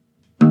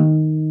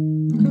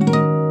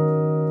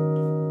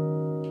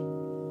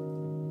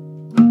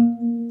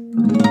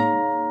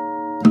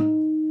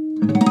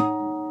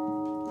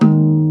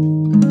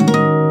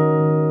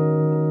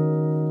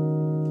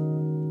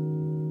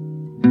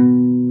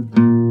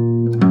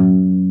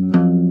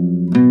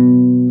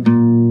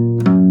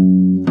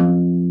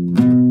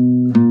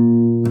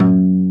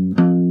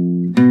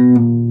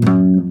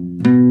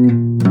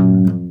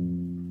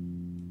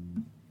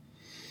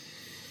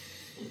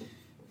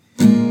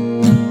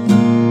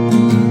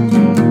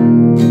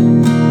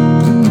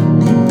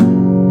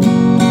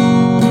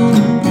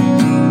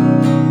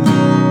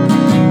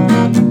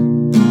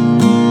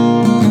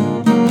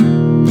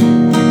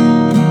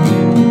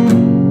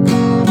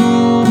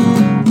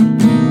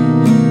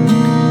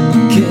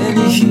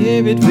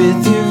hear it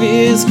with your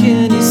ears?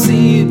 Can you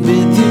see it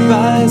with your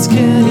eyes?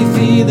 Can you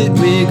feel it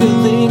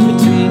wiggling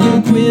between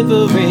your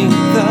quivering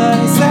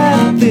thighs?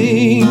 That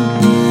thing,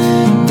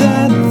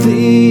 that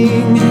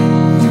thing,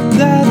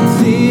 that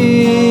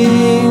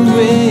thing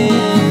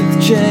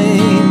with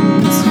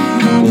James.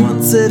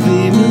 Once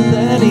every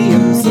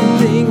millennium,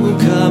 something will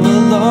come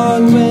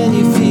along. When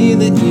you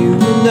feel it, you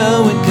will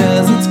know it,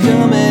 'cause it's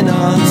coming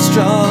on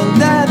strong.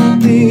 That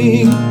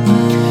thing,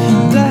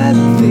 that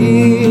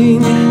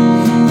thing,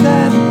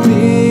 that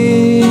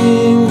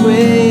thing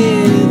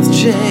with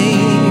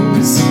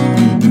James.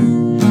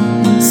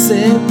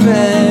 Sit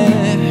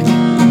back,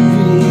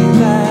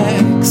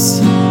 relax,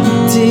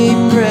 deep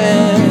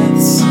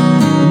breaths,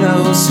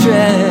 no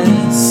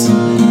stress.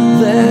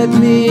 Let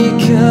me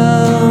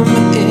come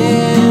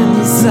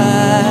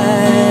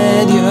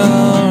inside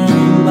your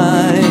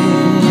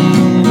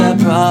mind. I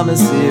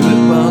promise you it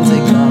won't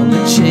take long,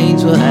 the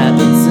change will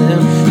happen soon.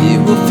 You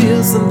will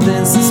feel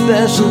something so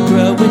special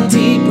growing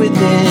deep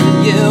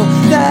within you.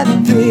 That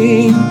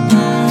thing,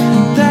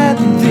 that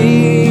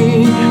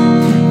thing,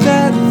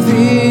 that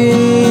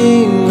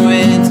thing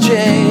with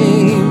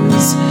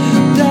James.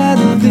 That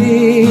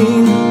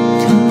thing,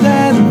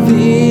 that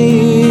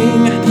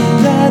thing,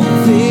 that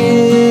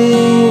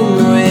thing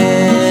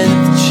with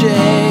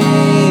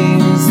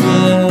James.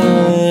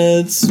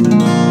 That's me.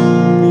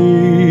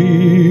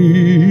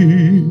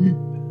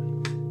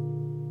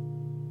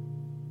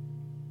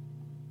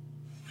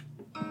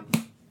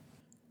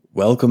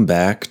 Welcome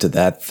back to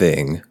That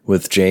Thing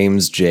with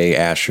James J.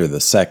 Asher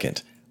II.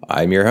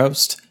 I'm your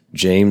host,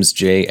 James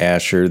J.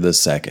 Asher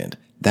II.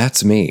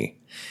 That's me.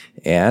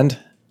 And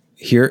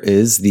here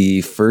is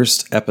the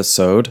first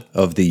episode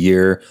of the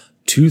year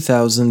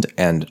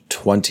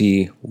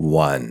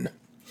 2021.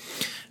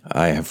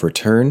 I have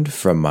returned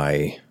from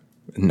my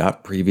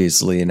not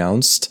previously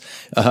announced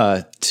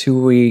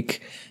 2-week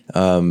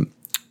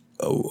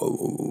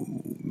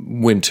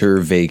winter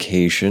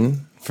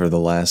vacation for the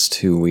last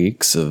 2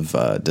 weeks of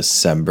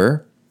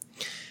December.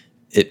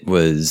 It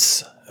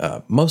was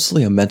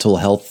mostly a mental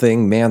health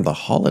thing. Man, the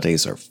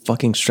holidays are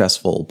fucking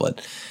stressful, but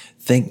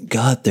thank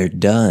God they're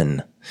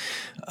done.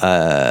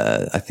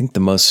 I think the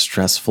most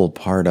stressful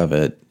part of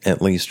it,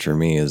 at least for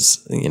me,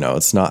 is,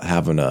 it's not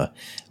having to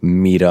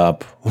meet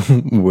up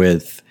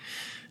with,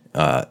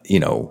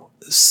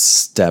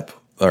 step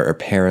or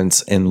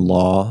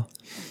parents-in-law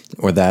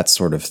or that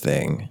sort of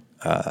thing.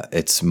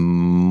 It's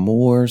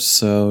more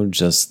so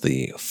just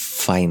the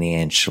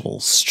financial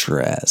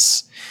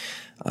stress.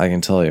 I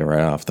can tell you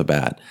right off the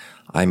bat,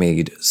 I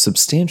made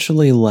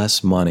substantially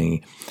less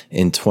money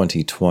in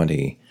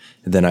 2020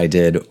 than I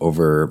did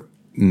over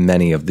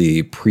many of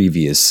the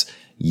previous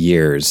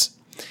years.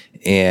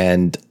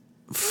 And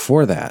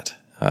for that,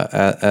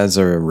 as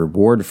a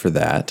reward for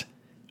that,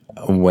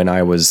 when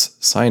I was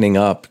signing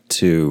up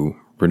to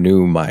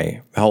renew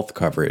my health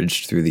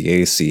coverage through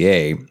the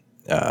ACA,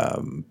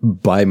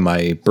 by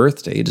my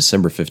birthday,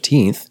 December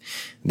 15th,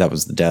 that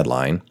was the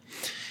deadline.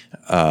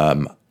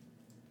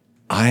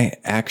 I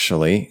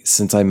actually,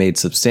 since I made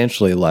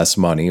substantially less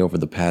money over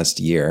the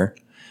past year,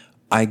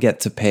 I get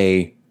to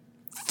pay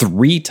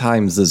 3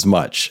 times as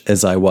much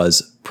as I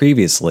was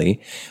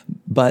previously.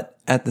 But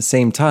at the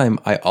same time,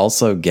 I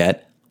also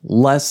get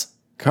less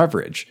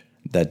coverage.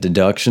 That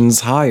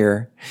deduction's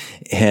higher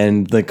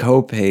and the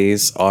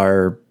copays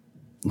are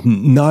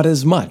not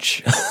as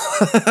much.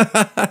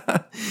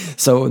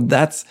 So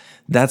that's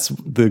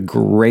the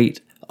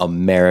great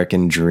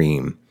American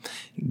dream.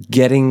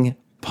 Getting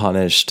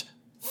punished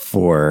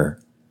for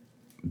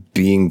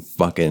being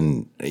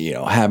fucking,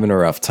 having a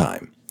rough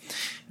time.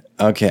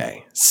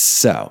 Okay,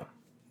 so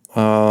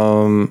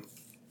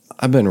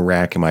I've been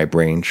racking my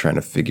brain trying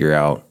to figure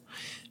out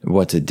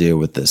what to do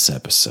with this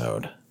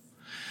episode.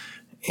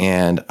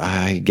 And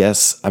I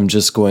guess I'm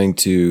just going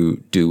to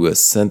do a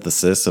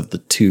synthesis of the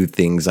 2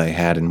 things I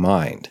had in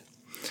mind.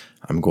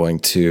 I'm going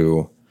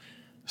to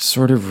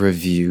sort of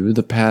review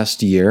the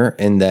past year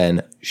and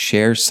then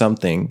share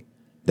something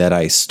that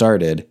I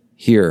started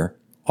here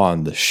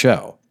on the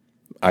show.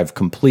 I've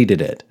completed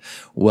it.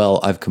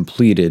 Well, I've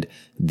completed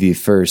the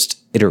first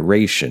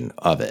iteration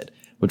of it,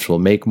 which will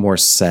make more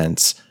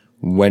sense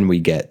when we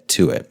get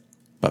to it.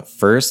 But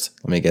first,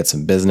 let me get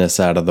some business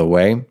out of the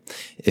way.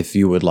 If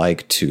you would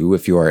like to,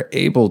 if you are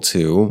able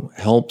to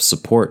help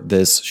support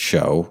this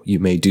show, you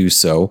may do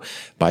so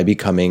by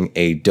becoming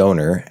a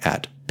donor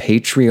at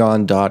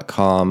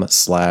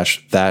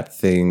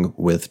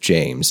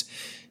patreon.com/thatthingwithjames.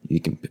 You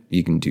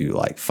can do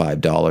like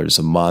 $5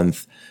 a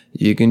month.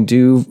 You can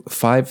do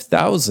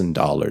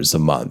 $5,000 a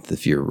month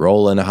if you're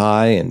rolling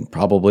high and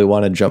probably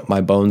want to jump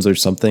my bones or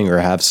something, or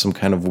have some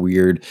kind of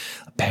weird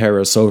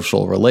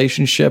parasocial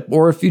relationship,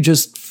 or if you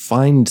just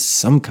find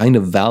some kind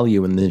of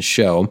value in this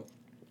show,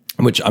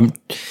 which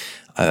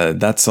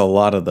that's a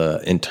lot of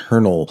the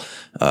internal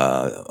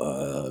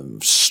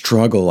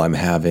struggle I'm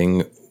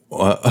having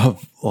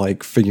of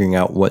like figuring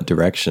out what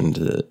direction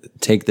to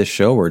take this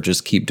show or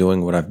just keep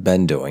doing what I've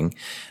been doing.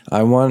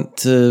 I want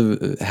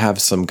to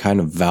have some kind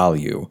of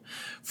value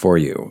for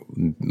you,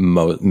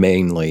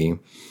 mainly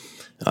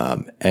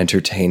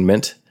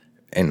entertainment,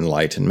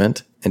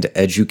 enlightenment, and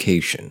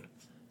education.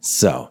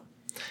 So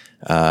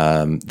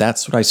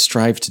that's what I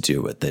strive to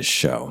do with this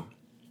show,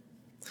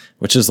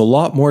 which is a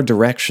lot more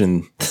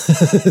direction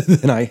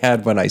than I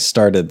had when I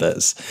started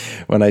this.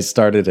 When I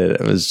started it,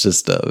 it was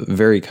just a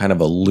very kind of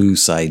a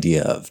loose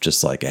idea of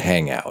just like a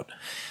hangout.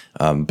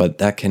 But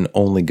that can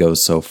only go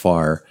so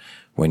far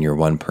when you're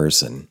one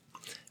person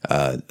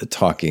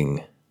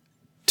talking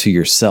to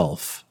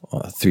yourself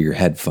through your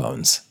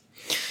headphones.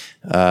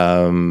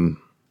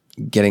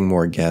 Getting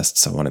more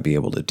guests, I want to be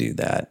able to do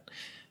that.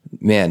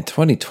 Man,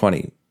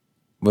 2020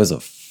 was a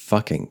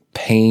fucking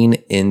pain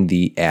in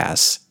the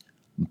ass.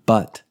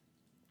 But,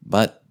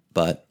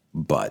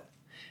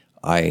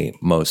 I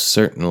most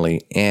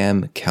certainly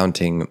am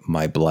counting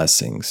my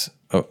blessings.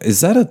 Oh,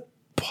 is that a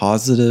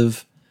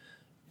positive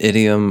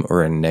idiom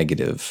or a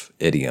negative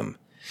idiom?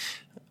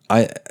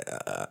 I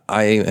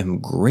am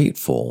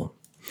grateful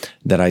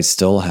that I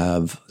still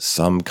have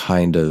some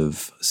kind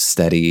of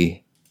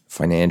steady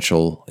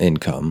financial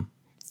income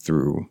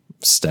through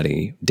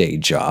steady day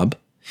job.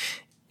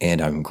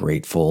 And I'm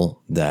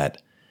grateful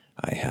that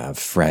I have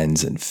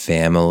friends and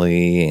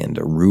family and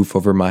a roof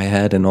over my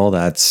head and all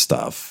that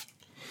stuff.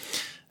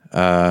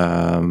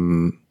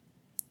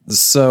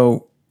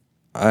 So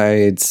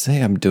I'd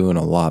say I'm doing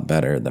a lot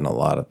better than a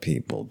lot of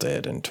people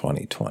did in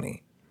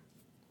 2020.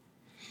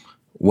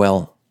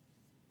 Well,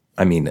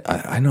 I mean,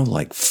 I know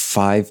like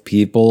 5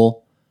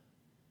 people,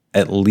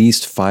 at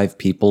least 5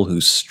 people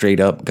who straight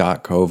up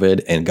got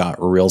COVID and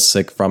got real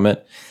sick from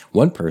it.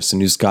 One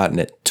person who's gotten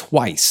it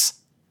twice.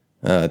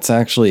 It's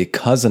actually a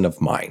cousin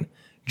of mine.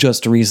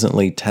 Just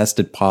recently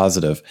tested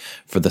positive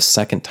for the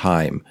second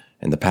time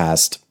in the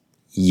past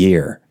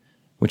year,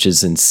 which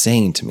is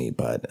insane to me,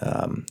 but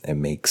it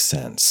makes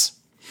sense.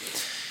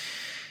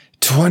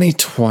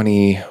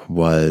 2020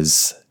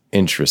 was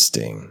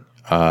interesting.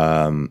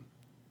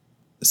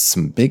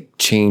 Some big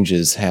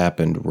changes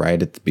happened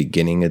right at the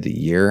beginning of the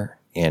year,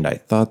 and I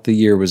thought the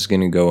year was going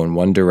to go in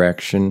one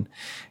direction,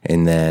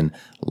 and then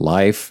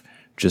life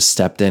just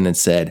stepped in and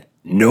said,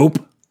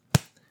 nope.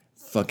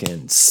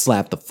 Fucking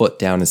slapped the foot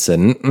down and said,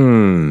 no.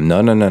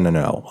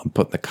 I'm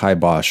putting the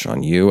kibosh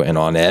on you and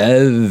on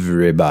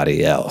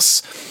everybody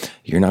else.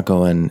 You're not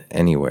going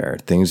anywhere.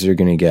 Things are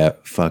going to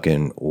get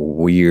fucking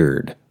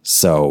weird.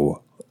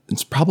 So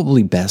it's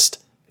probably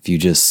best if you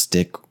just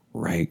stick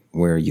right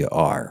where you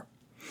are.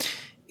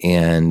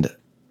 And,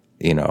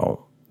 you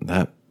know,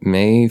 that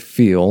may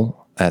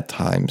feel at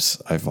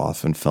times, I've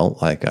often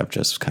felt like I've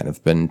just kind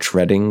of been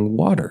treading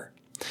water.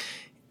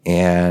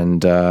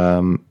 And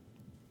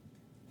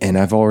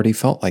I've already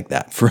felt like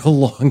that for a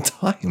long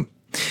time.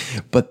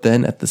 But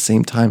then at the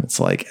same time, it's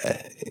like,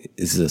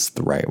 is this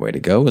the right way to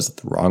go? Is it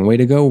the wrong way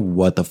to go?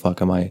 What the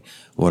fuck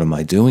what am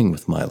I doing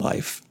with my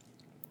life?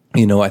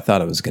 You know, I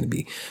thought I was going to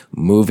be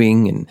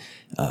moving and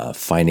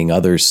finding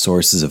other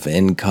sources of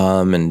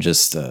income and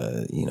just,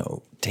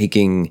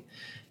 taking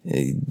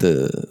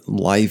the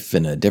life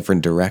in a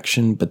different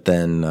direction. But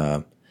then,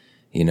 a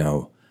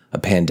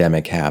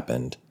pandemic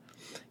happened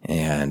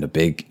and a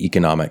big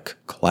economic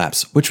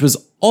collapse, which was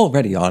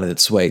already on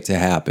its way to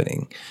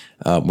happening,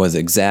 was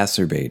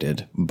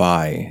exacerbated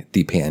by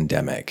the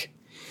pandemic.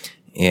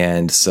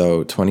 And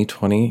so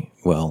 2020,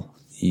 well,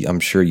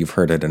 I'm sure you've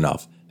heard it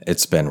enough.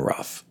 It's been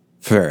rough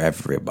for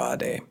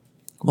everybody.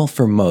 Well,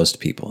 for most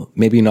people,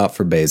 maybe not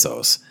for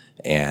Bezos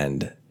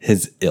and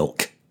his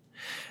ilk.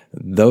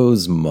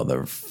 Those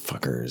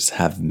motherfuckers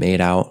have made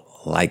out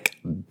like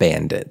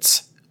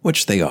bandits,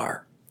 which they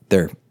are.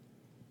 They're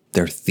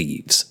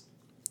thieves.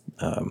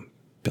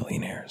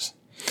 Billionaires.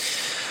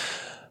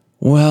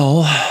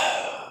 Well,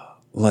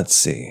 let's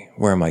see.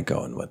 Where am I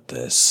going with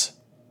this?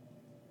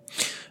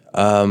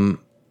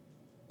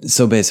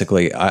 So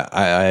basically,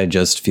 I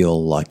just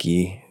feel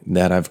lucky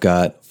that I've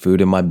got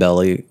food in my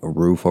belly, a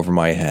roof over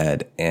my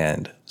head,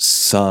 and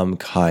some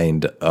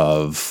kind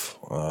of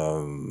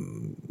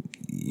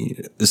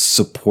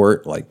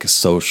support, like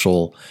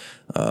social,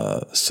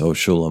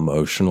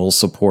 emotional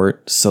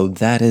support. So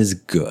that is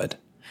good.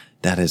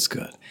 That is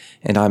good.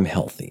 And I'm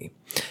healthy.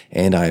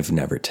 And I've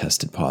never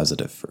tested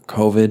positive for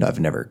COVID. I've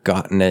never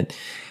gotten it.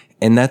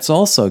 And that's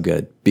also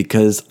good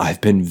because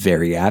I've been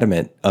very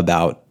adamant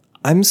about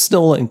I'm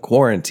still in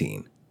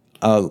quarantine.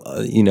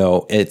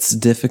 It's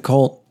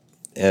difficult.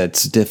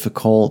 It's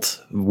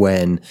difficult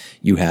when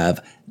you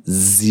have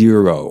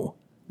zero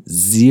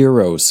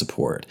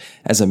support.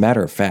 As a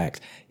matter of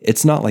fact,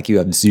 it's not like you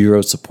have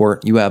zero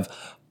support. You have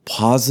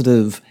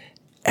positive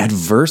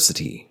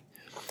adversity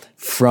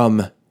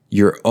from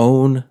your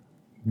own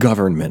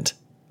government,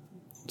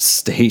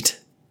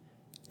 state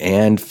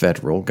and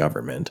federal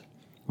government,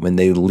 when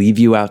they leave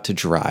you out to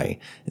dry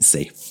and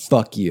say,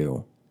 fuck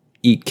you,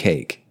 eat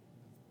cake,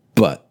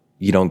 but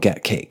you don't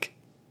get cake.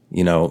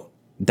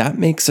 That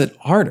makes it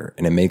harder,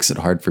 and it makes it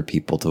hard for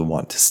people to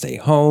want to stay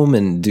home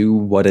and do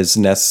what is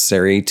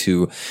necessary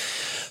to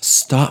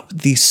stop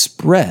the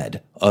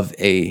spread of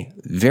a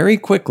very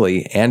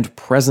quickly and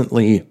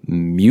presently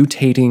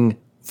mutating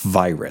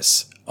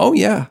virus. Oh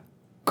yeah,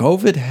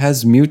 COVID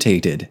has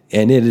mutated,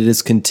 and it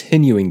is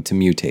continuing to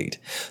mutate.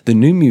 The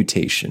new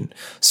mutation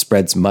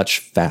spreads much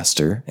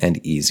faster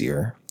and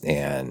easier,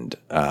 and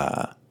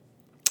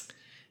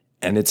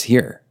it's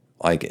here.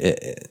 Like,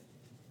 a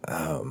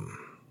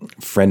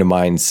friend of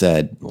mine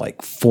said,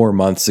 like 4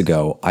 months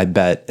ago, I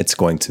bet it's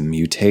going to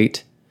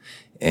mutate,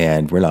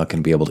 and we're not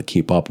going to be able to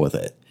keep up with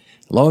it.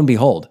 Lo and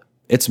behold,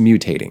 it's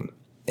mutating.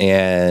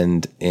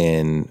 And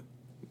in,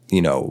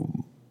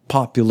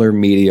 popular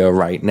media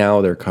right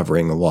now, they're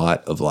covering a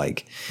lot of,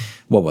 like,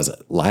 what was it,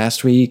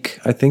 last week?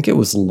 I think it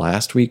was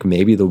last week,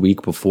 maybe the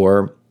week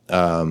before.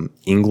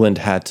 England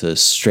had to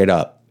straight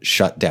up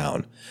shut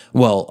down.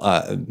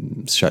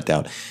 Shut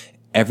down.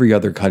 Every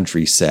other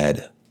country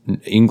said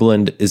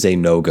England is a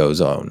no-go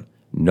zone.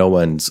 No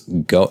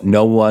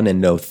one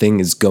and no thing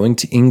is going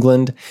to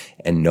England,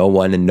 and no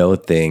one and no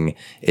thing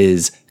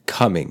is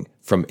coming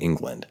from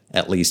England.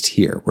 At least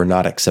here, we're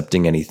not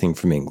accepting anything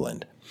from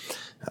England.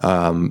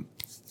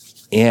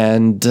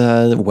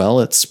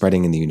 It's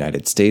spreading in the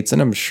United States,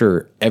 and I'm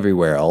sure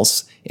everywhere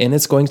else, and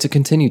it's going to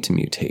continue to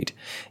mutate.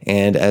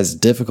 And as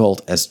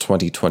difficult as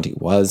 2020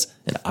 was,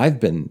 and I've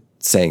been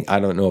saying, I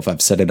don't know if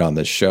I've said it on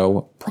this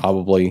show,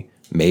 probably,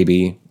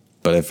 maybe,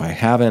 but if I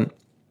haven't,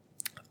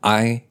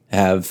 I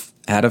have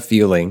had a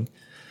feeling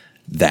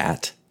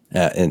that,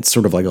 and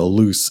sort of like a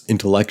loose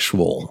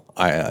intellectual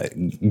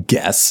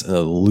guess,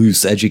 a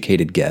loose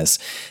educated guess,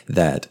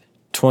 that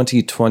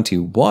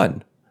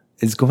 2021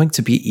 is going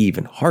to be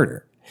even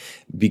harder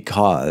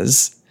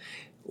because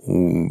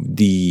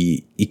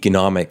the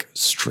economic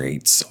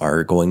straits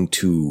are going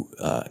to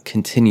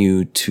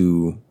continue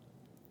to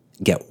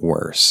get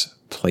worse.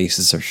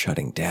 Places are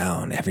shutting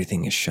down.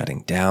 Everything is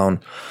shutting down.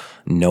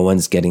 No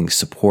one's getting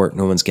support.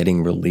 No one's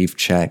getting relief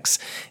checks.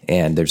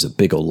 And there's a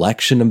big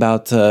election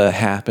about to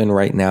happen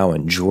right now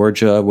in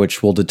Georgia,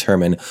 which will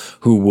determine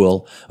who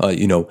will,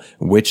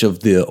 which of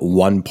the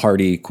one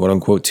party, quote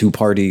unquote, two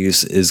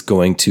parties is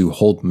going to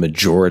hold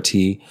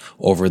majority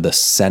over the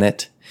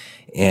Senate.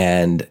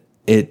 And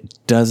it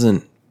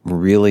doesn't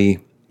really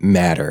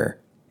matter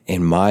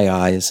in my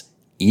eyes,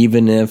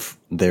 even if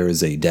there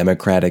is a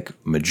Democratic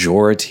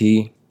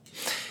majority,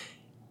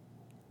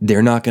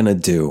 they're not going to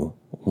do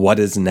what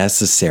is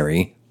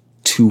necessary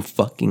to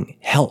fucking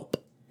help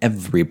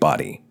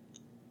everybody.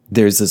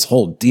 There's this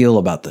whole deal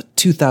about the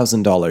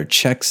 $2,000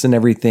 checks and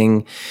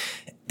everything.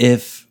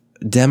 If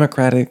the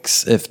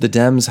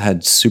Dems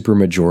had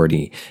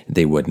supermajority,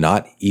 they would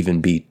not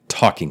even be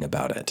talking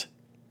about it.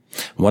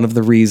 One of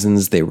the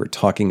reasons they were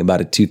talking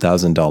about a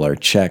 $2,000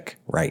 check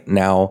right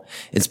now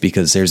is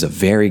because there's a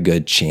very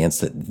good chance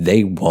that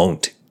they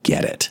won't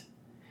get it.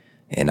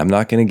 And I'm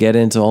not going to get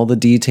into all the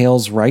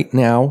details right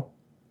now.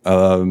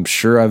 I'm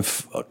sure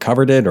I've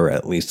covered it or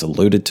at least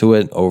alluded to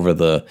it over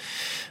the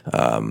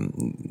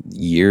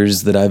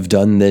years that I've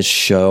done this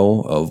show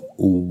of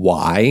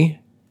why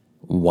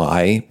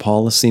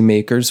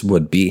policymakers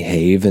would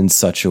behave in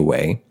such a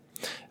way.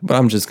 But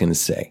I'm just going to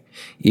say,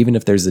 even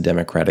if there's a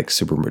Democratic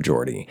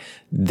supermajority,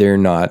 they're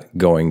not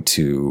going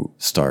to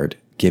start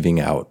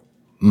giving out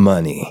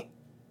money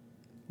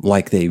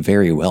like they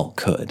very well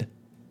could.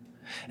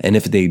 And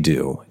if they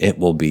do, it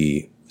will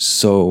be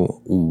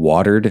so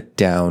watered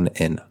down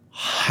and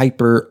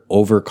hyper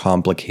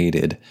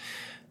overcomplicated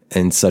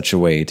in such a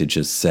way to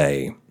just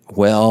say,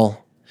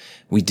 well,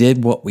 we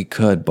did what we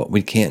could, but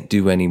we can't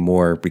do any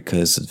more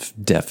because of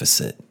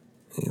deficit.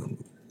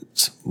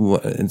 It's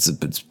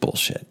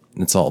bullshit.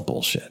 It's all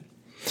bullshit.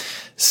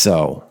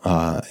 So,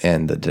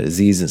 and the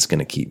disease is going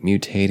to keep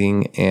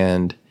mutating,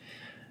 and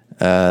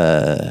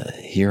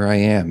here I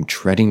am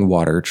treading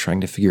water, trying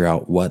to figure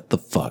out what the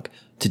fuck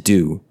to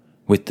do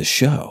with the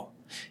show.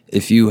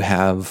 If you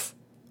have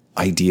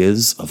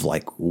ideas of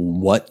like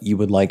what you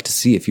would like to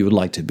see, if you would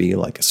like to be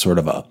like a sort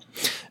of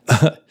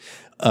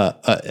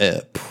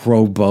a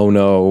pro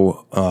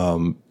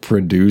bono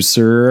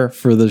producer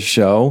for the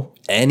show,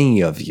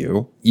 any of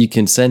you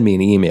can send me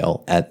an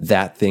email at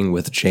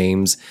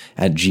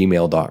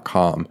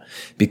thatthingwithjames@gmail.com,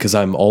 because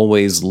I'm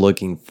always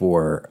looking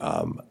for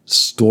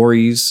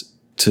stories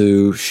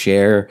to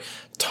share,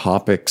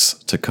 topics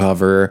to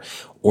cover,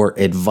 or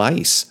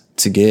advice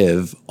to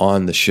give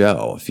on the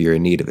show. If you're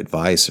in need of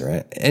advice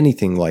or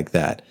anything like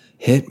that,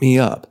 hit me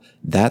up,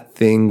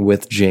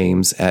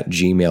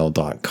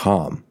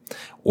 thatthingwithjames@gmail.com.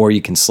 Or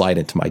you can slide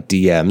into my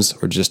DMs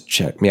or just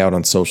check me out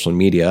on social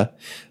media.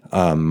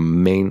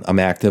 I'm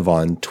active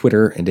on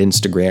Twitter and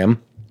Instagram.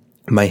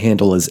 My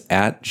handle is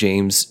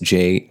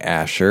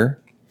 @JamesJAsher.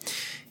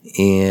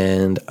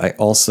 And I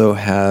also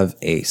have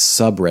a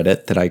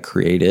subreddit that I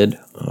created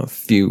a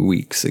few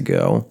weeks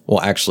ago. Well,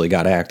 actually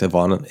got active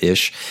on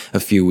it-ish a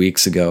few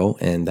weeks ago.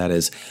 And that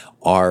is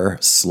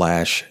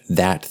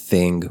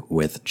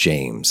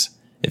r/thatthingwithjames,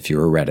 if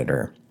you're a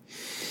Redditor.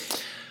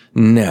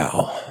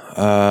 Now,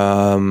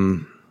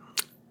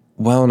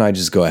 why don't I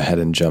just go ahead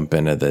and jump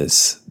into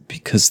this,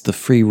 because the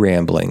free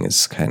rambling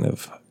is kind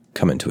of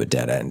coming to a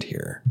dead end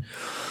here.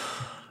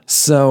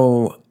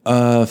 So,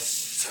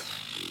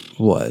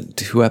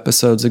 2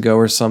 episodes ago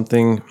or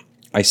something,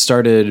 I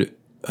started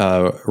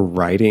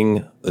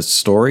writing a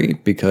story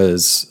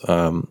because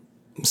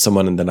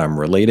someone that I'm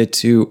related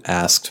to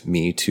asked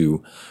me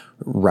to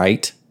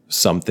write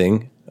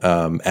something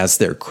as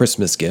their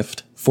Christmas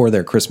gift, for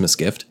their Christmas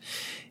gift.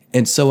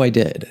 And so I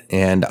did.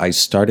 And I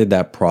started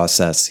that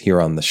process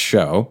here on the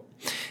show.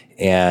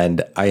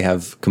 And I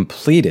have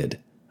completed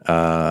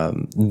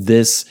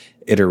this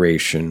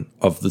iteration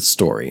of the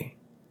story.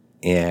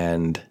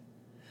 And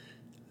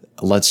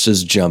let's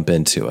just jump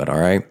into it, all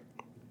right?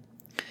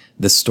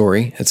 The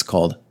story, it's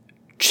called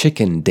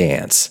Chicken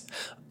Dance,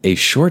 a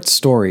short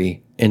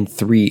story in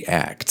 3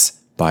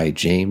 acts by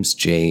James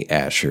J.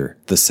 Asher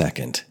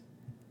II.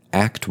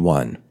 Act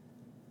 1.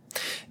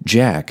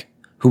 Jack,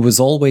 who was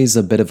always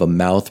a bit of a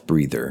mouth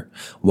breather,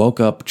 woke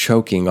up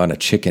choking on a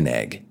chicken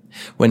egg.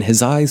 When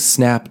his eyes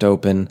snapped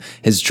open,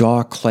 his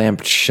jaw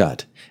clamped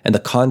shut, and the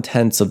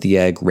contents of the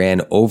egg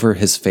ran over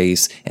his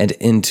face and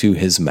into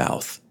his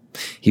mouth.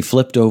 He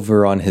flipped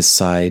over on his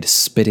side,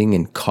 spitting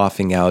and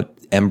coughing out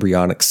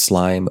embryonic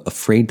slime,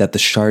 afraid that the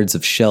shards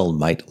of shell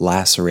might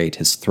lacerate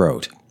his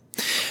throat.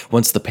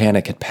 Once the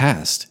panic had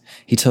passed,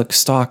 he took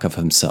stock of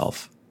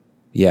himself.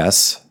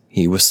 Yes,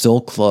 he was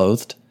still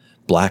clothed,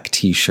 black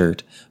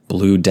t-shirt,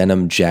 blue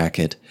denim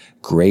jacket,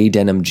 gray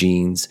denim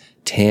jeans,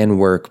 tan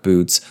work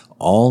boots,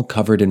 all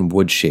covered in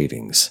wood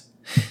shavings.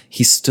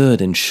 He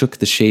stood and shook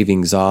the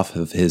shavings off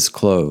of his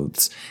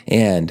clothes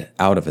and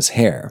out of his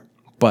hair,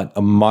 but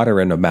a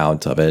moderate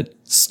amount of it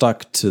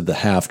stuck to the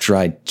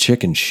half-dried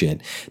chicken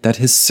shit that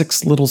his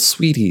 6 little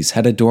sweeties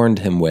had adorned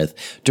him with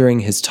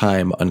during his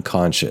time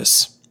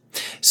unconscious.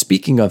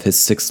 Speaking of his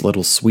 6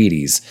 little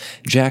sweeties,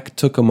 Jack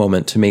took a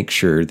moment to make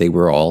sure they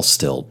were all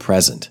still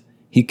present.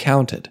 He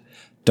counted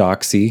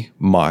Doxy,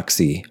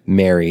 Moxie,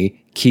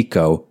 Mary,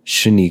 Kiko,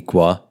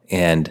 Shaniqua,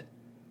 and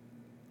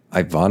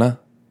Ivana?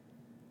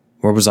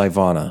 Where was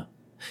Ivana?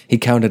 He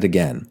counted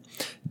again.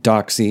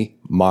 Doxy,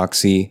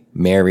 Moxie,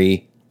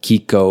 Mary,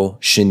 Kiko,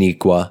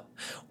 Shaniqua.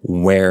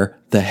 Where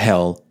the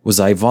hell was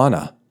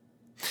Ivana?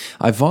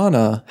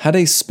 Ivana had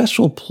a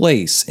special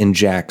place in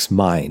Jack's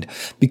mind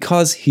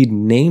because he'd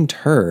named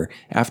her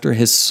after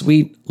his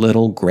sweet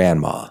little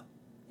grandma,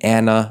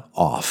 Anna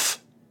Off.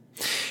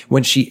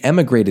 When she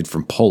emigrated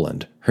from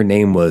Poland, her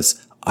name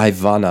was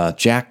Ivana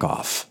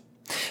Jackoff.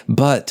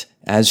 But,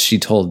 as she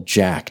told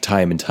Jack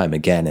time and time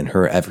again in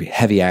her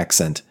heavy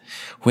accent,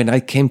 when I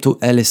came to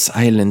Ellis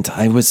Island,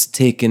 I was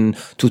taken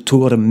to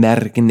 2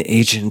 American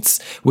agents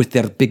with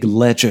their big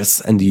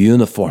ledgers and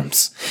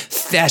uniforms.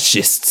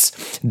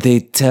 Fascists! They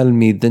tell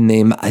me the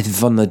name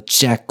Ivana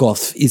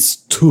Jackoff is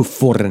too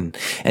foreign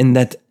and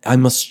that I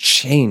must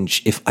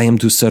change if I am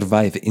to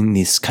survive in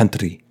this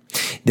country.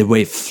 They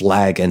wave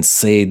flag and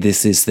say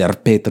this is their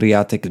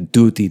patriotic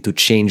duty to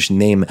change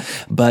name,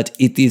 but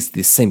it is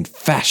the same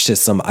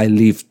fascism I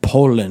leave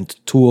Poland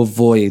to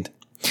avoid.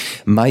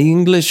 My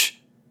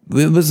English,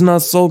 it was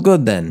not so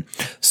good then,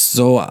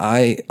 so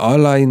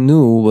all I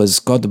knew was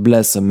God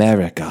bless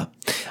America.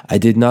 I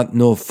did not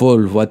know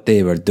full what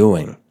they were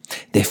doing.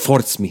 They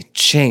forced me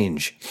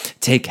change.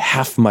 Take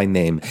half my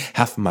name,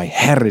 half my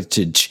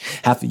heritage,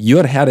 half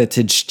your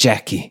heritage,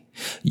 Jackie.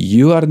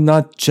 You are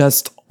not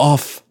just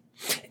off.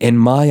 In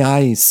my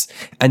eyes,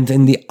 and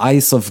in the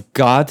eyes of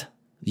God,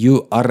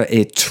 you are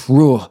a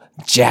true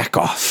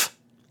Jackoff.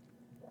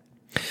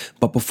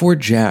 But before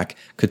Jack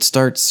could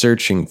start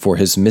searching for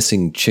his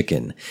missing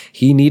chicken,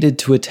 he needed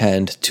to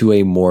attend to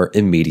a more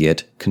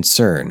immediate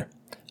concern: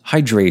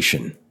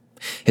 hydration.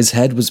 His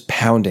head was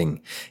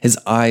pounding, his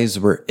eyes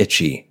were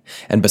itchy,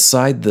 and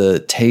beside the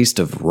taste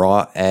of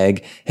raw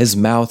egg, his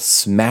mouth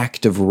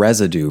smacked of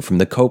residue from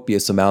the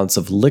copious amounts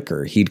of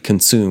liquor he'd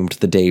consumed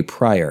the day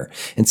prior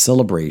in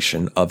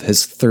celebration of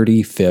his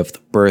 35th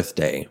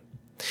birthday.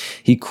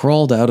 He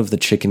crawled out of the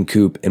chicken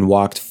coop and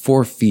walked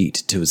 4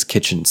 feet to his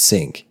kitchen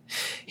sink.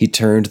 He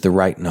turned the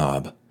right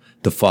knob.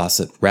 The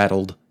faucet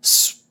rattled,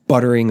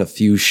 sputtering a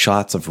few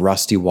shots of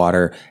rusty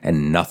water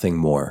and nothing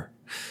more.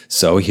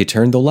 So he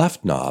turned the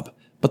left knob,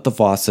 but the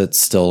faucet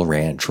still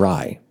ran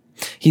dry.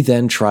 He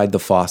then tried the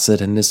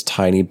faucet in his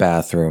tiny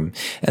bathroom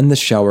and the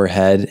shower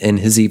head in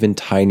his even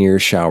tinier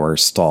shower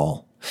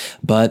stall,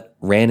 but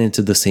ran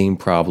into the same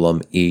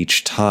problem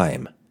each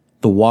time.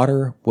 The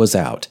water was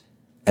out,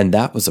 and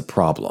that was a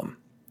problem.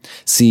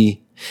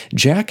 See,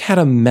 Jack had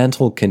a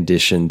mental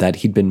condition that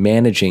he'd been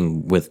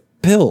managing with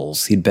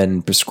pills he'd been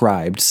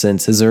prescribed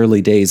since his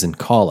early days in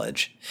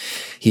college.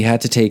 He had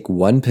to take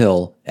 1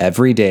 pill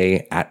every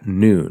day at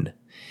noon.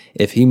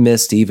 If he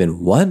missed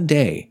even 1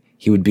 day,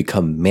 he would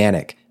become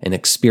manic and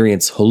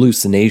experience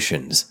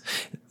hallucinations.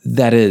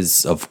 That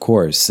is, of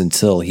course,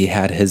 until he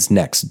had his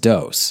next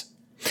dose.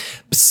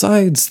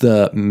 Besides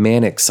the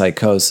manic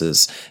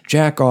psychosis,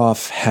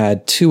 Jackoff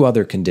had 2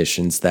 other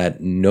conditions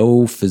that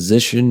no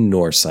physician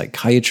nor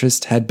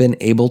psychiatrist had been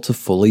able to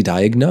fully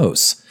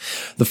diagnose.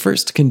 The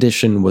first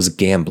condition was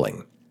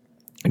gambling.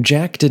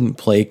 Jack didn't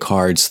play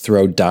cards,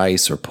 throw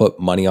dice, or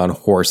put money on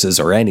horses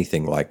or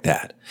anything like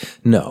that.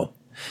 No.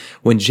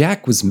 When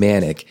Jack was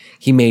manic,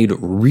 he made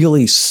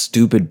really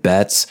stupid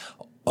bets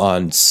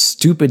on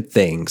stupid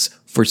things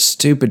for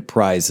stupid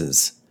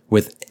prizes,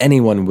 with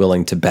anyone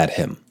willing to bet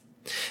him.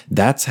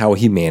 That's how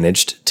he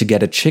managed to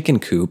get a chicken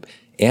coop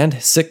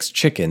and 6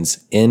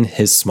 chickens in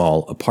his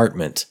small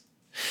apartment.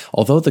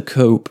 Although the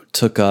coop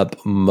took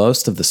up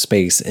most of the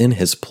space in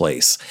his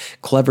place,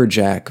 Clever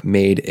Jack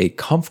made a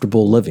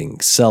comfortable living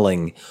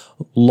selling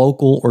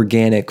local,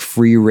 organic,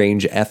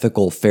 free-range,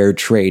 ethical, fair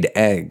trade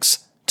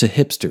eggs to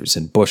hipsters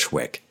in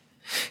Bushwick.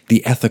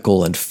 The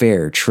ethical and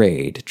fair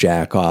trade,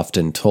 Jack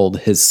often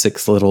told his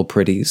 6 little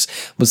pretties,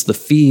 was the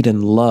feed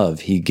and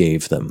love he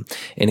gave them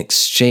in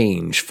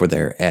exchange for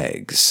their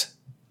eggs.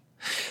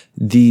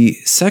 The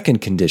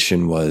second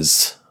condition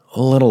was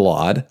a little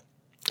odd.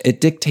 It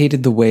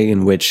dictated the way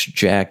in which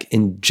Jack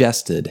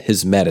ingested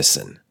his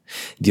medicine.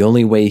 The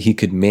only way he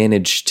could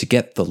manage to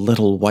get the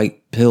little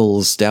white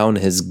pills down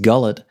his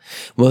gullet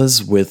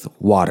was with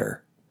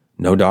water.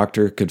 No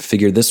doctor could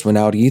figure this one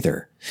out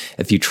either.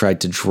 If he tried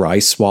to dry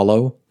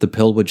swallow, the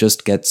pill would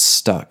just get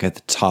stuck at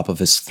the top of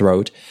his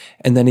throat,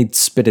 and then he'd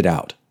spit it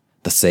out.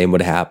 The same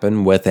would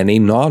happen with any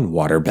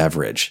non-water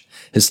beverage.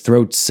 His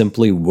throat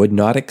simply would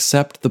not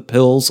accept the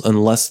pills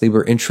unless they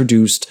were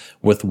introduced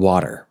with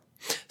water.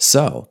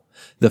 So,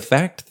 the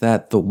fact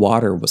that the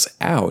water was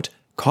out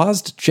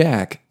caused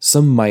Jack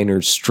some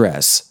minor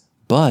stress,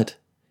 but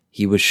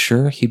he was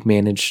sure he'd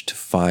manage to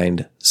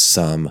find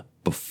some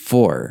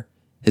before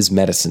his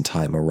medicine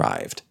time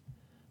arrived.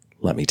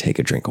 Let me take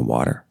a drink of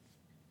water.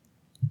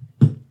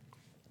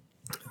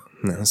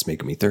 That's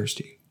making me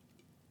thirsty.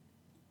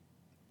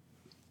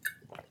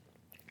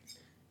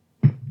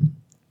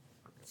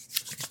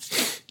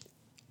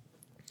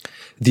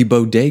 The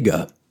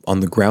bodega on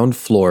the ground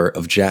floor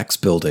of Jack's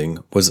building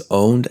was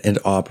owned and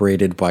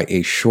operated by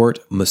a short,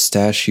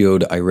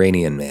 mustachioed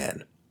Iranian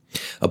man.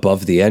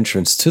 Above the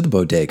entrance to the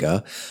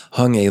bodega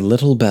hung a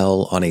little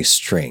bell on a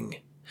string.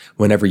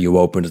 Whenever you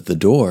opened the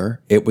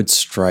door, it would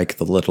strike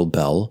the little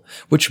bell,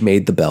 which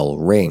made the bell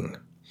ring.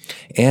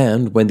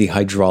 And when the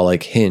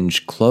hydraulic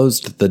hinge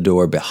closed the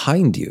door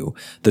behind you,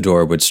 the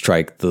door would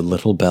strike the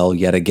little bell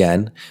yet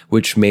again,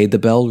 which made the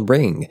bell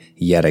ring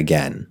yet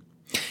again.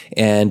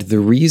 And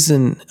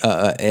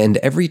and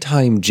every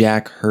time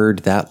Jack heard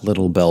that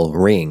little bell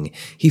ring,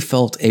 he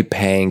felt a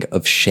pang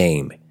of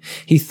shame.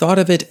 He thought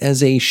of it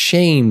as a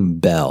shame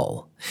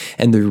bell.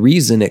 And the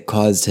reason it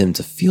caused him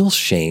to feel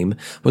shame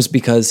was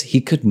because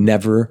he could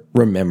never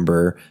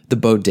remember the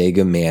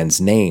bodega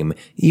man's name,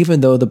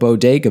 even though the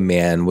bodega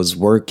man was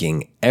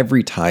working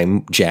every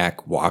time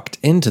Jack walked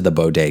into the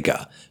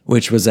bodega,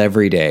 which was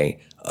every day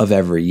of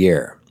every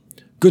year.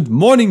 "Good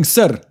morning,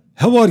 sir.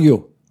 How are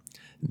you?"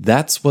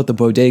 That's what the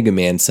bodega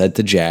man said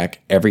to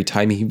Jack every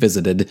time he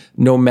visited,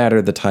 no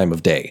matter the time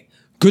of day.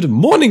 "Good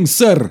morning,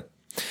 sir."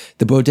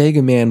 The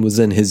bodega man was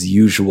in his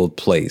usual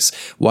place,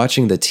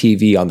 watching the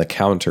TV on the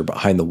counter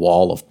behind the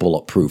wall of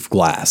bulletproof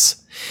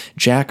glass.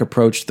 Jack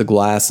approached the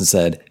glass and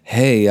said,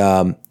 "Hey,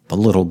 the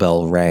little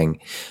bell rang.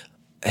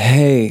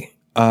 Hey,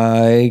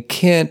 I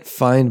can't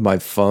find my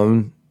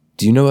phone.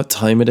 Do you know what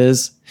time it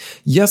is?"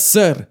 "Yes,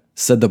 sir,"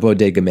 said the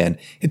bodega man.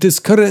 "It is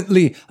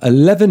currently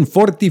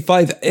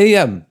 11:45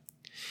 a.m.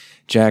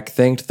 Jack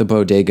thanked the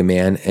bodega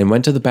man and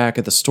went to the back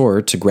of the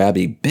store to grab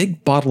a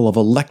big bottle of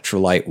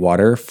electrolyte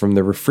water from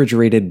the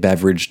refrigerated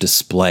beverage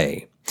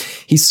display.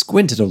 He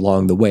squinted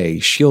along the way,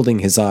 shielding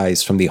his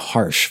eyes from the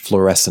harsh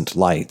fluorescent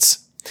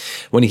lights.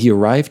 When he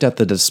arrived at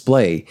the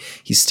display,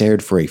 he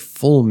stared for a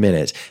full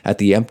minute at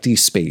the empty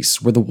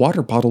space where the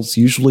water bottles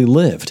usually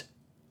lived.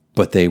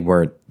 But they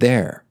weren't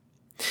there.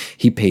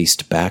 He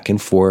paced back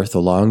and forth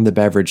along the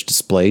beverage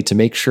display to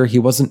make sure he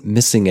wasn't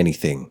missing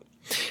anything.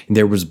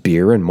 There was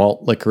beer and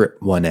malt liquor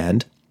at one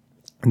end,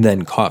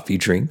 then coffee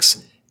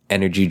drinks,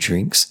 energy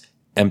drinks,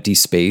 empty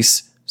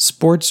space,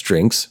 sports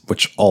drinks,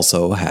 which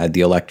also had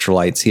the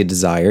electrolytes he had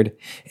desired,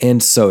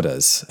 and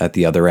sodas at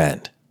the other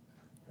end.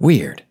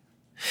 Weird.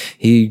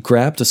 He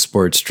grabbed a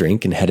sports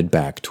drink and headed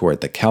back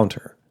toward the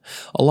counter.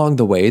 Along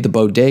the way, the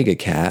bodega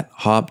cat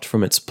hopped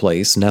from its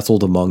place,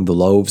 nestled among the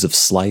loaves of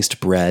sliced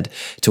bread,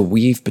 to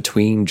weave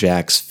between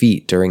Jack's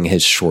feet during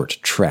his short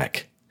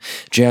trek.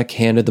 Jack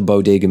handed the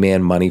bodega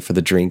man money for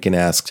the drink and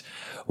asked,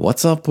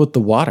 "What's up with the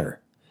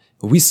water?"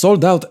 "We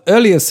sold out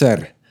earlier,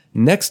 sir.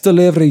 Next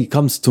delivery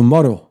comes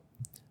tomorrow."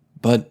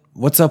 "But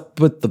what's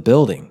up with the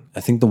building? I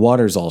think the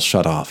water's all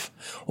shut off."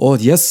 "Oh,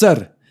 yes,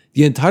 sir.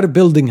 The entire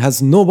building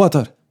has no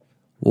water."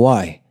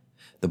 "Why?"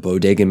 The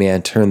bodega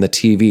man turned the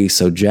TV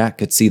so Jack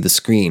could see the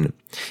screen.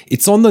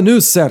 "It's on the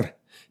news, sir.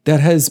 There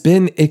has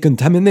been a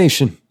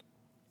contamination."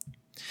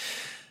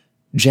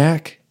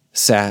 Jack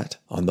sat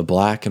on the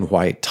black and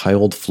white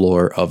tiled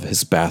floor of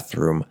his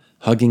bathroom,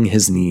 hugging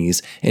his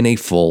knees in a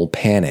full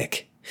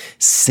panic.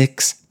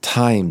 6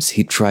 times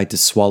he tried to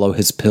swallow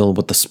his pill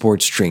with the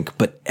sports drink,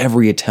 but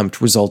every attempt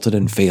resulted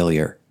in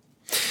failure.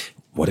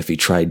 What if he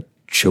tried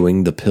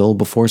chewing the pill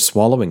before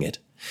swallowing it?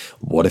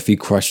 What if he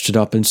crushed it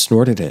up and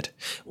snorted it?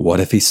 What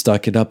if he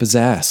stuck it up his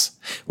ass?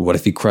 What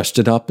if he crushed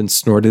it up and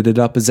snorted it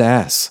up his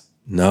ass?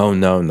 No.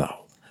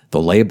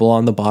 The label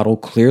on the bottle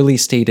clearly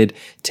stated,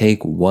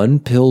 "Take 1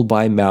 pill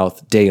by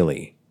mouth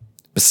daily."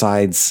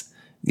 Besides,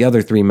 the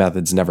other 3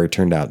 methods never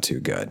turned out too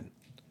good.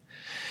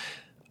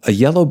 A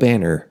yellow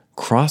banner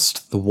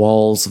crossed the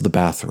walls of the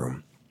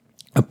bathroom.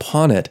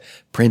 Upon it,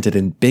 printed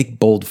in big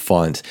bold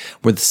font,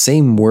 were the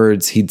same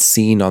words he'd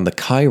seen on the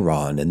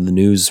chyron in the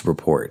news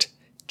report: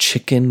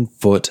 chicken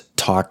foot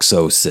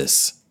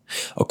toxosis.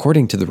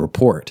 According to the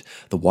report,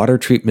 the water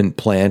treatment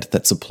plant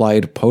that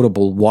supplied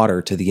potable water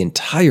to the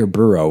entire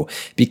borough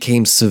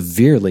became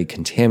severely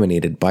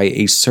contaminated by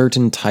a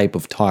certain type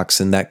of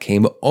toxin that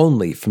came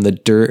only from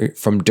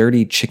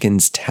dirty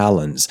chickens'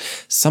 talons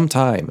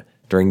sometime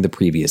during the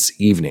previous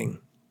evening.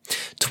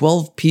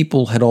 12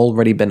 people had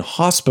already been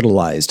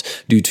hospitalized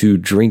due to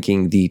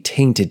drinking the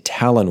tainted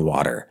talon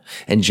water,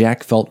 and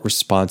Jack felt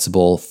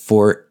responsible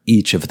for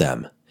each of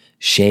them.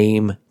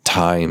 Shame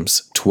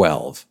times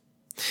 12.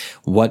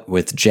 What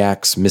with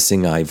Jack's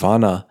missing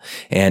Ivana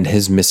and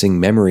his missing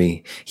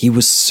memory, he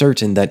was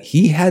certain that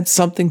he had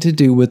something to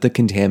do with the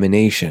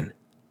contamination.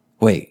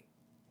 Wait,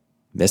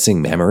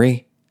 missing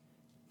memory?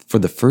 For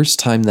the first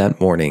time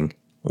that morning,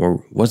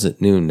 or was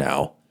it noon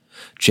now,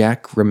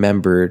 Jack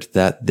remembered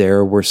that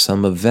there were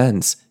some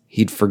events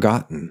he'd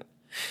forgotten,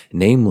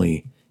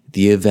 namely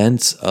the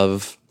events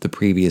of the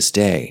previous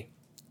day,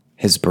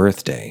 his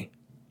birthday.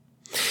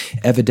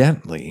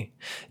 Evidently,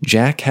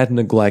 Jack had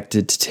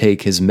neglected to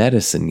take his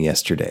medicine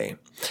yesterday.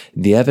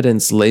 The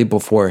evidence lay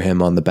before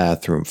him on the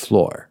bathroom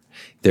floor.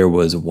 There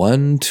was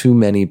one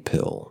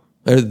pill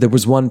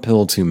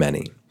too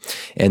many,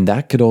 and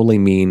that could only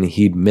mean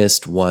he'd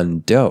missed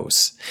one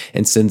dose.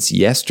 And since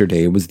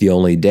yesterday was the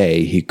only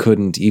day he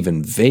couldn't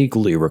even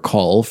vaguely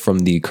recall from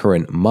the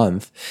current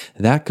month,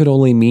 that could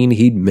only mean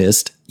he'd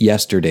missed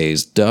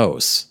yesterday's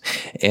dose.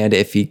 And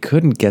if he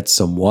couldn't get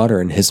some water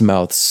in his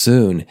mouth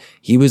soon,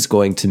 he was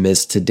going to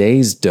miss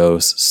today's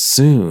dose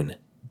soon.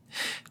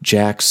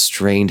 Jack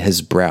strained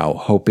his brow,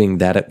 hoping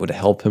that it would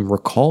help him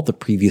recall the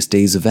previous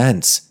day's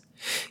events.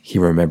 He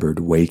remembered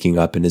waking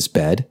up in his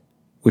bed,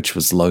 which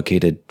was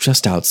located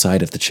just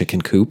outside of the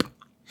chicken coop.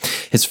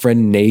 His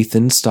friend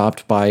Nathan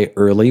stopped by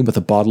early with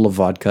a bottle of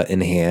vodka in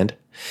hand.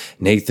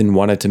 Nathan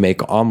wanted to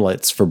make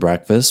omelets for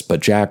breakfast, but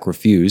Jack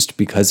refused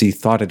because he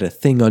thought it a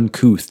thing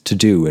uncouth to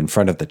do in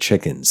front of the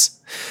chickens.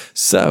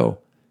 So,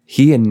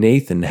 he and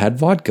Nathan had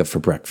vodka for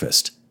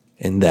breakfast.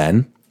 And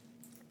then,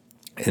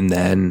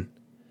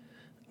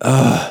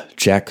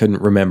 Jack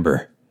couldn't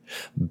remember.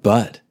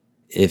 But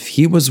if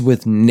he was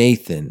with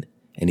Nathan,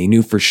 and he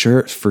knew for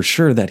sure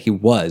that he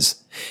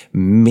was,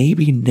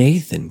 maybe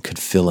Nathan could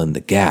fill in the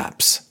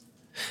gaps.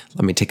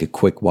 Let me take a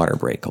quick water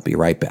break. I'll be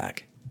right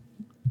back.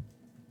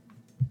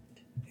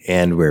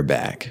 And we're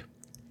back.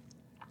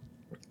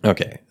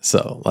 Okay,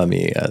 so let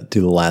me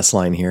do the last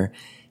line here.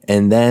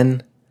 And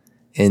then,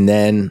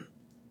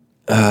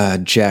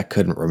 Jack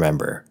couldn't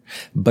remember.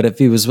 But if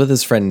he was with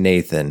his friend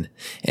Nathan,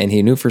 and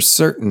he knew for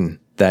certain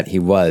that he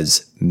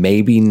was,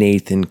 maybe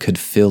Nathan could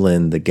fill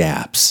in the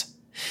gaps.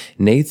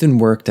 Nathan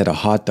worked at a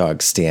hot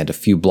dog stand a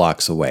few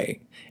blocks away.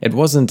 It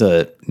wasn't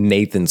a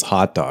Nathan's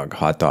hot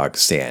dog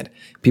stand.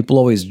 People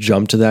always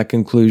jump to that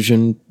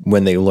conclusion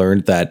when they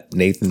learned that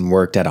Nathan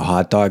worked at a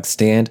hot dog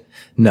stand.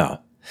 No,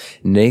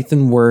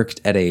 Nathan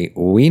worked at a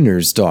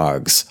Wiener's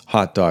Dogs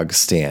hot dog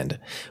stand,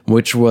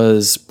 which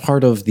was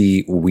part of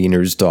the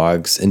Wiener's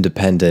Dogs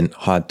independent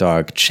hot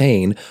dog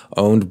chain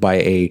owned by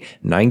a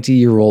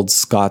 90-year-old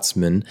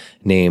Scotsman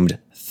named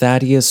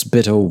Thaddeus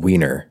Bitto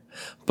Wiener,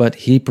 but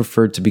he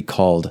preferred to be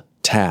called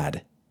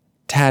Tad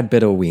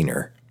Bitto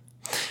Wiener.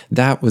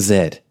 That was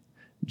it.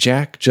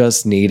 Jack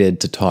just needed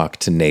to talk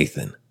to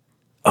Nathan.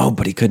 Oh,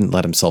 but he couldn't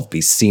let himself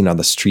be seen on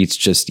the streets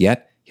just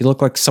yet. He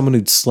looked like someone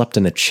who'd slept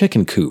in a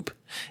chicken coop,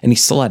 and he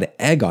still had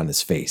egg on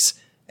his face,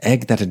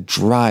 egg that had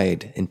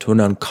dried into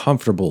an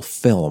uncomfortable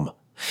film.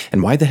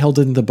 And why the hell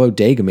didn't the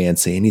bodega man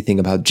say anything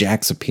about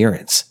Jack's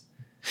appearance?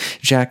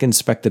 Jack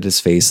inspected his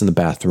face in the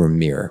bathroom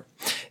mirror.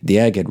 The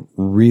egg had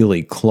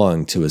really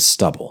clung to his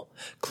stubble.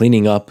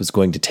 Cleaning up was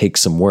going to take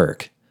some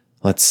work.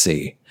 Let's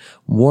see.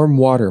 Warm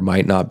water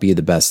might not be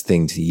the best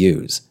thing to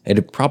use.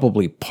 It'd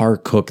probably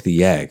par-cook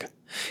the egg.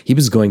 He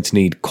was going to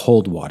need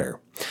cold water.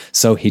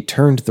 So he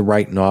turned the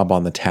right knob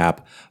on the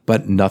tap,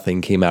 but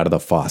nothing came out of the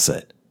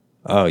faucet.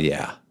 Oh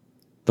yeah,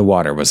 the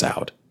water was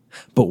out.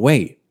 But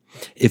wait,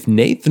 if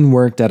Nathan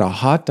worked at a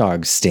hot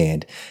dog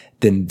stand,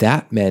 then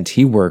that meant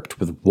he worked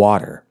with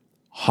water.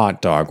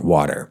 Hot dog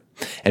water.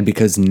 And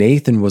because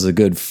Nathan was a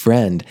good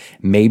friend,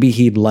 maybe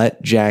he'd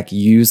let Jack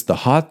use the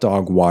hot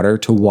dog water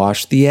to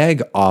wash the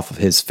egg off of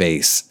his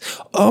face.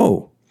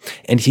 Oh,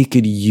 and he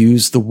could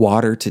use the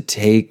water to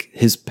take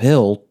his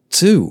pill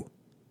too.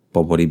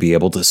 But would he be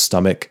able to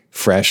stomach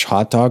fresh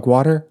hot dog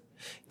water?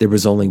 There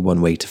was only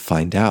one way to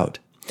find out.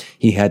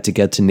 He had to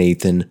get to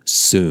Nathan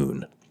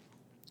soon.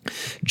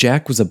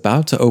 Jack was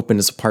about to open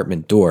his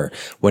apartment door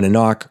when a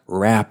knock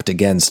rapped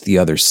against the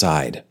other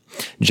side.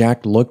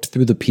 Jack looked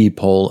through the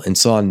peephole and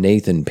saw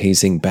Nathan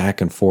pacing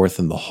back and forth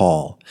in the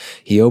hall.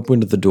 He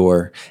opened the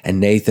door, and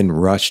Nathan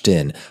rushed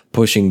in,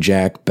 pushing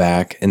Jack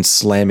back and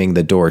slamming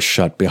the door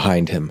shut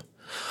behind him.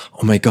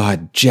 Oh my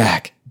God,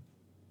 Jack!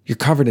 You're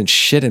covered in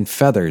shit and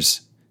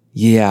feathers.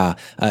 Yeah,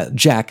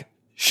 Jack,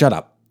 shut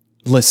up.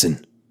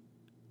 Listen.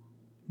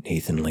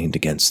 Nathan leaned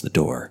against the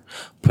door,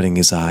 putting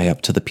his eye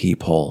up to the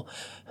peephole.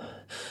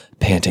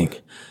 Panting,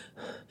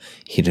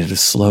 he did a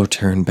slow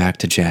turn back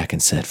to Jack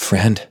and said,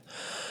 "Friend,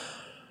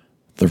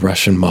 the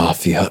Russian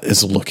mafia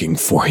is looking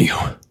for you."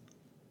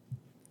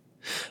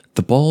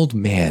 The bald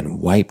man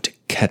wiped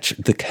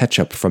the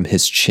ketchup from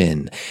his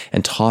chin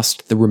and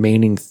tossed the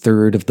remaining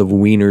third of the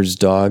Wiener's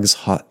dog's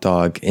hot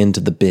dog into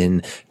the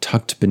bin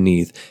tucked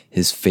beneath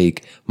his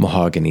fake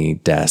mahogany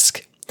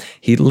desk.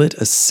 He lit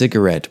a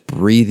cigarette,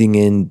 breathing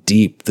in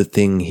deep the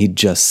thing he'd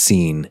just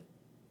seen.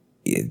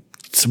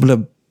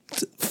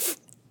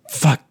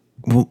 Fuck,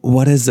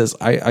 what is this?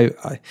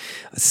 I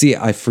see,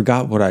 I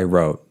forgot what I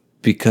wrote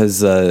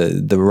because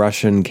the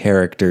Russian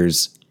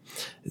characters,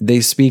 they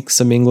speak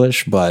some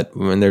English, but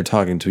when they're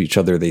talking to each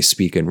other, they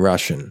speak in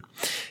Russian.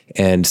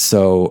 And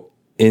so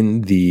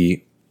in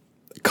the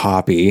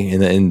copy,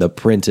 in the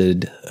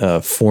printed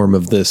form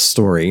of this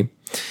story,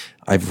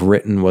 I've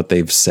written what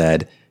they've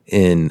said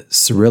in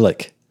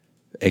Cyrillic,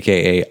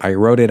 aka I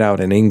wrote it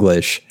out in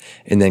English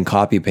and then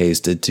copy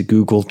pasted to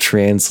Google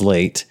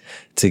Translate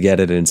to get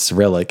it in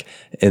Cyrillic,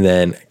 and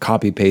then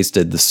copy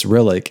pasted the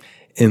Cyrillic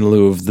in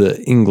lieu of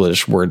the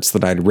English words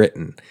that I'd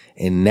written.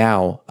 And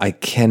now I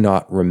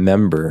cannot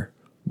remember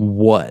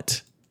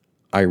what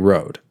I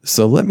wrote.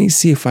 So let me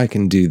see if I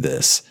can do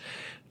this.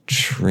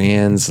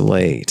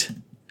 Translate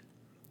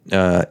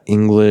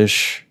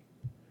English.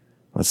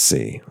 Let's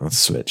see. Let's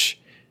switch.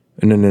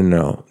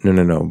 No.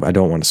 I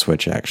don't want to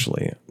switch,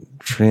 actually.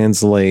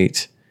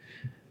 Translate.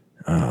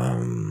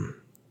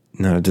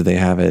 No, do they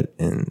have it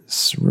in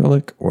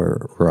Cyrillic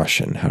or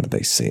Russian? How do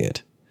they say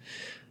it?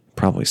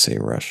 Probably say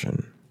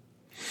Russian.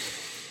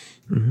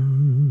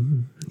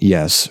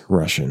 Yes,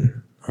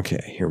 Russian.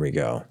 Okay, here we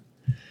go.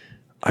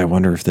 I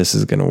wonder if this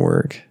is going to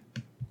work.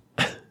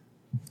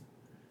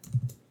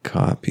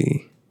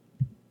 Copy.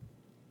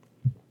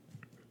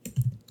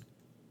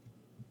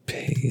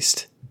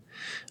 Paste.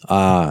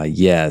 Ah,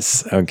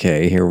 yes.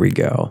 Okay, here we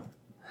go.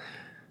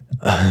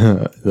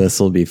 This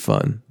will be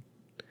fun.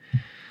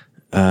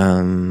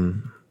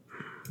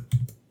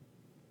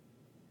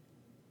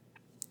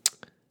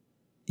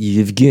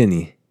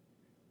 Yevgeny.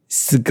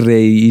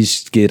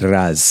 Skreyishke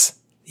raz.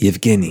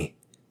 Yevgeny.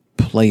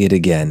 Play it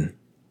again.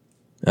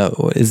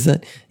 What is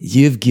that?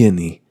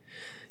 Yevgeny.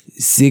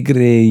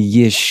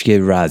 Sigreyishke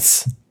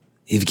raz.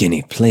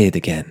 Yevgeny, play it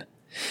again.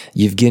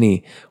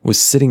 Yevgeny was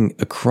sitting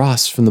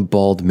across from the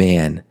bald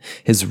man.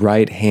 His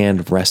right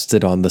hand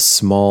rested on the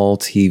small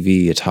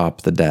TV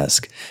atop the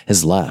desk,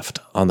 his left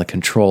on the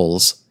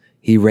controls.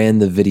 He ran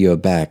the video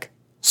back.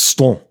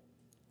 Stop.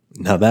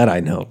 Now that I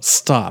know.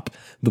 Stop.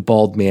 The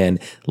bald man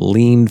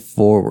leaned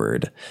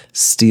forward,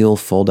 steel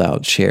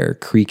fold-out chair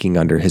creaking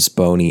under his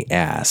bony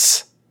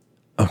ass.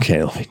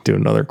 Okay, let me do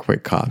another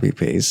quick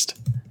copy-paste.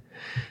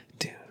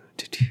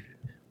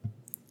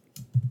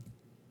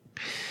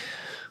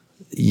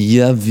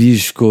 Ja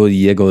wishko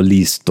jego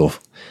listo.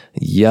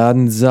 Ja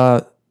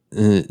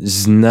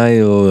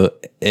znają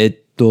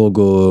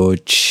etego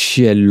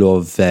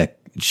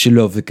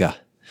człowieka.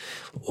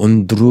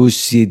 On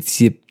drusi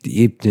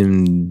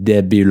tym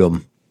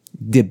debilom,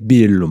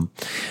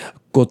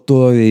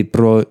 który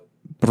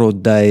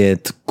prodaje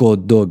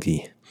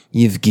kodogi.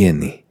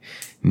 Yevgeny,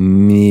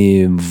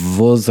 mi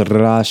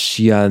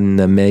возвращая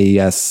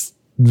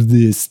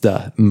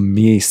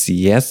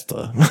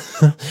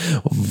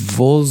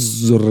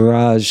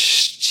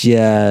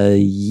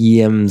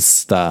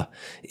Возвращаемся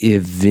и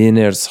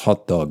Wiener's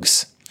hot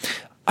dogs.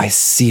 I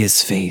see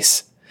his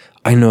face.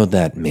 I know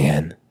that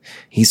man.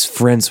 He's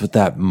friends with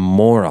that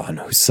moron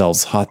who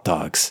sells hot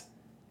dogs.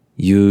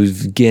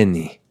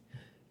 Yevgeny.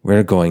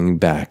 We're going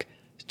back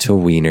to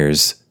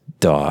Wiener's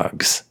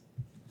dogs.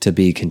 To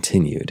be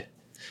continued.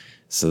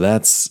 So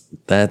that's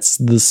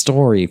the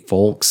story,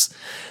 folks.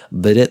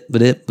 Get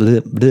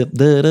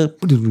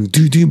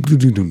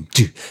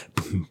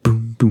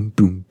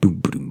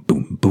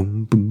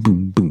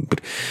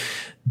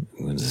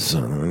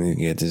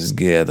this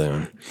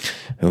together.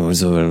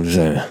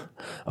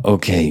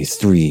 Okay,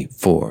 3,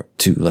 4,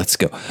 2, let's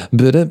go. Cowboy,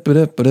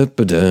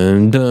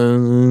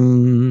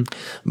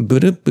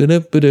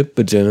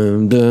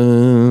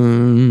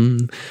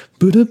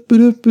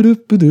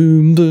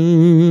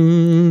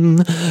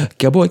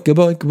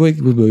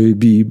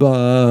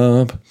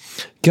 bebop.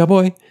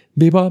 Cowboy,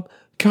 bebop.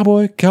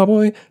 Cowboy,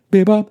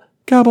 bebop.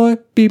 Cowboy,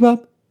 bebop.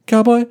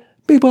 Cowboy,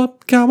 bebop.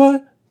 Cowboy,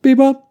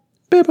 bebop.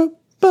 Bebop.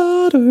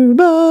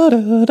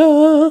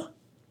 Ba-da-da-da.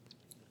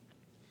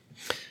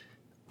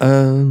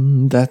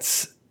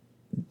 That's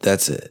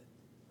it.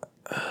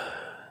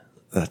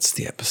 That's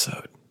the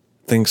episode.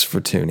 Thanks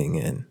for tuning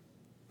in.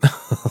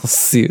 I'll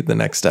see you in the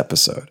next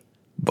episode.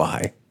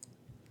 Bye.